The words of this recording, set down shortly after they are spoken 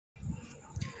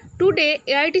Today,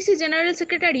 Aitc General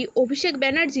Secretary Abhishek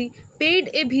Banerjee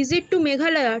paid a visit to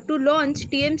Meghalaya to launch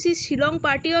TMC's Shillong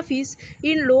party office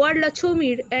in Lower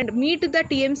Lachomir and meet the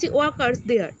TMC workers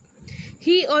there.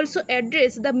 He also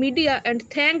addressed the media and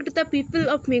thanked the people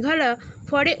of Meghalaya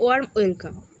for a warm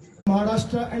welcome.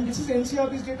 Maharashtra, and this is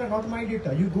NCRB's data, not my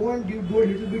data. You go and you do a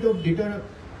little bit of data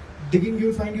digging,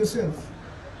 you'll find yourself.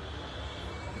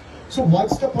 So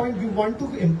what's the point? You want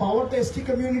to empower the ST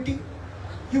community?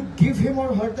 You give him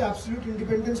or her the absolute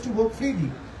independence to work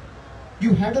freely.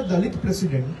 You had a Dalit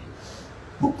president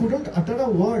who couldn't utter a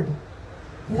word,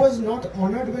 who was not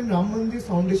honored when Ram Mandir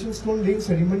foundation stone laying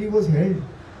ceremony was held.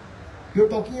 You're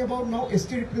talking about now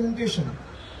ST representation.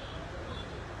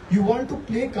 You want to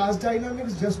play caste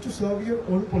dynamics just to serve your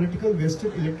own political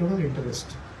vested electoral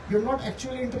interest. You're not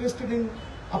actually interested in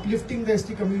uplifting the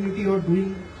ST community or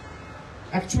doing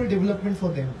actual development for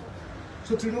them.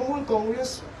 So Trinamool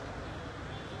Congress,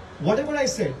 whatever I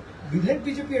said, we let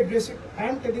BJP address it. I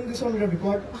am telling this on the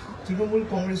record. Trinamool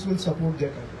Congress will support their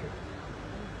candidate.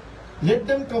 Let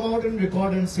them come out and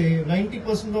record and say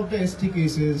 90% of the ST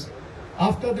cases,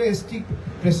 after the ST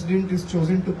president is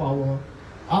chosen to power,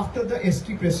 after the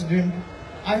ST president,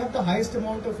 I have the highest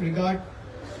amount of regard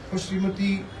for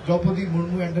Srimati Draupadi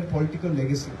Murmu and her political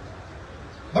legacy.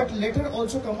 But let her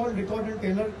also come on record and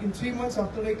tell her in 3 months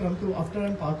after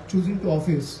I'm choosing to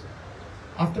office,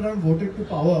 after I'm voted to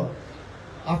power,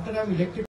 after I'm elected